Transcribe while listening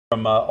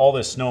From all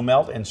this snow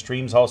melt and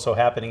streams also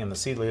happening in the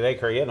Seeley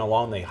Lake area and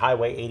along the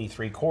Highway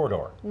 83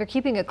 corridor. They're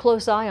keeping a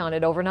close eye on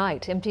it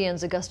overnight.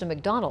 MTN's Augusta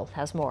McDonald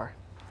has more.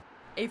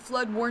 A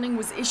flood warning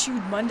was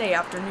issued Monday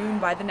afternoon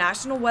by the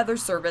National Weather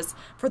Service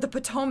for the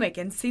Potomac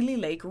and Seeley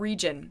Lake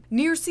region.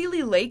 Near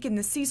Seeley Lake in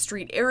the C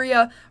Street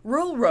area,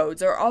 rural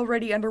roads are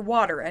already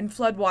underwater and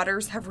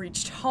floodwaters have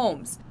reached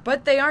homes.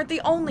 But they aren't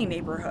the only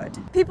neighborhood.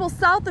 People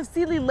south of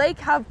Seeley Lake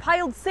have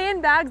piled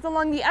sandbags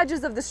along the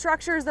edges of the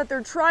structures that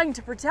they're trying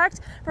to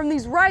protect from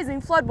these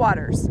rising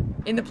floodwaters.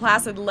 In the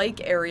Placid Lake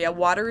area,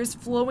 water is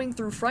flowing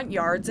through front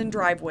yards and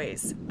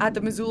driveways. At the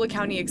Missoula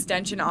County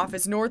Extension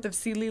Office north of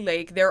Seeley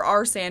Lake, there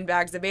are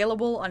sandbags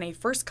available on a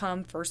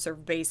first-come,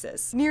 first-served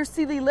basis. Near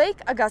Seeley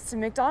Lake, Augusta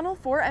McDonald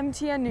for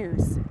MTN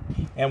News.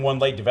 And one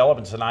late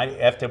development tonight,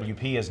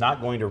 FWP is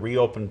not going to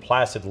reopen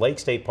Placid Lake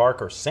State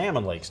Park or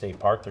Salmon Lake State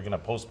Park. They're going to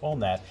postpone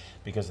that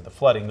because of the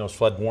flooding. Those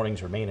flood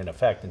warnings remain in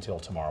effect until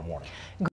tomorrow morning.